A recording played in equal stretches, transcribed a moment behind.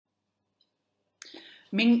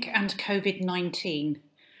Mink and COVID-19,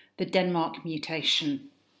 the Denmark mutation.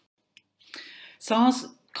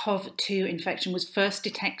 SARS-CoV-2 infection was first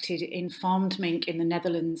detected in farmed mink in the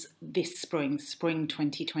Netherlands this spring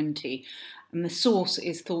 2020, and the source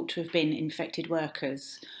is thought to have been infected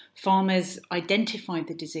workers. Farmers identified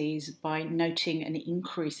the disease by noting an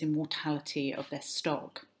increase in mortality of their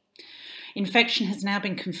stock. Infection has now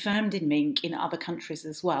been confirmed in mink in other countries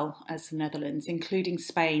as well as the Netherlands, including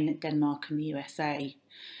Spain, Denmark and the USA.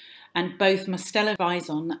 And both Mustela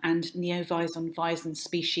vison and Neovison vison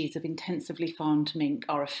species of intensively farmed mink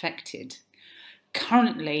are affected.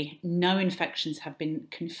 Currently, no infections have been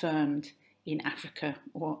confirmed in Africa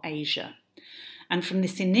or Asia. And from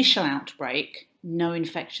this initial outbreak, no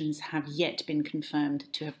infections have yet been confirmed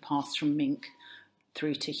to have passed from mink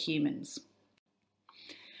through to humans.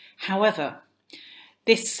 However,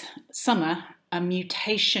 this summer, a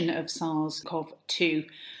mutation of SARS-CoV-2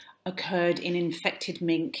 occurred in infected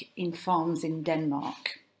mink in farms in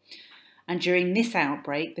Denmark. And during this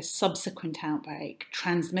outbreak, the subsequent outbreak,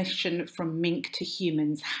 transmission from mink to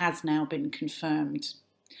humans has now been confirmed.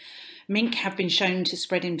 Mink have been shown to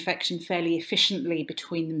spread infection fairly efficiently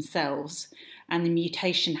between themselves, and the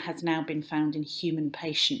mutation has now been found in human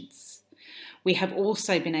patients. We have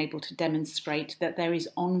also been able to demonstrate that there is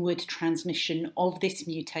onward transmission of this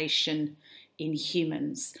mutation in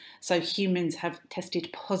humans. So humans have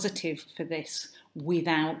tested positive for this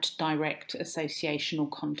without direct association or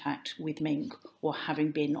contact with mink or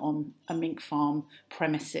having been on a mink farm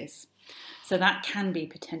premises. So that can be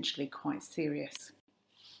potentially quite serious.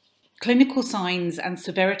 Clinical signs and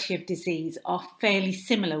severity of disease are fairly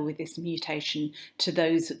similar with this mutation to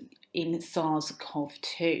those in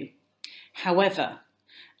SARS-CoV-2. However,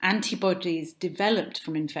 antibodies developed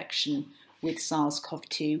from infection with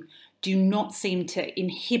SARS-CoV-2 do not seem to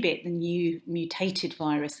inhibit the new mutated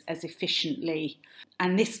virus as efficiently,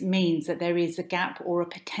 and this means that there is a gap or a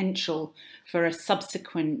potential for a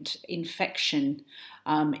subsequent infection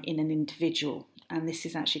in an individual, and this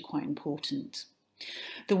is actually quite important.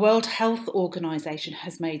 The World Health Organization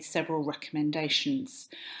has made several recommendations.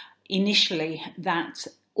 Initially, that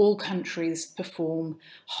all countries perform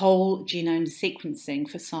whole genome sequencing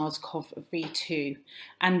for SARS-CoV-2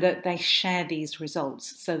 and that they share these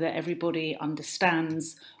results so that everybody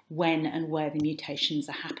understands when and where the mutations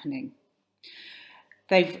are happening.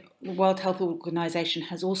 The World Health Organization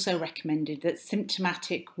has also recommended that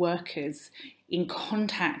symptomatic workers in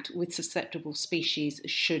contact with susceptible species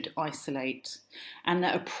should isolate, and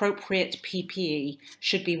that appropriate PPE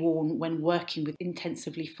should be worn when working with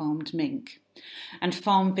intensively farmed mink. And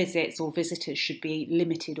farm visits or visitors should be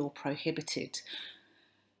limited or prohibited.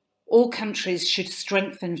 All countries should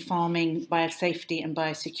strengthen farming biosafety and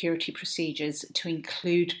biosecurity procedures to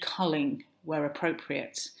include culling where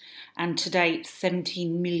appropriate. And to date,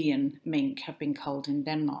 17 million mink have been culled in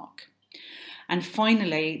Denmark. And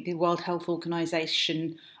finally, the World Health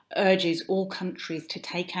Organization urges all countries to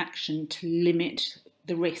take action to limit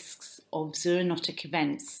the risks of zoonotic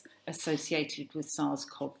events associated with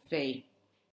SARS-CoV-2.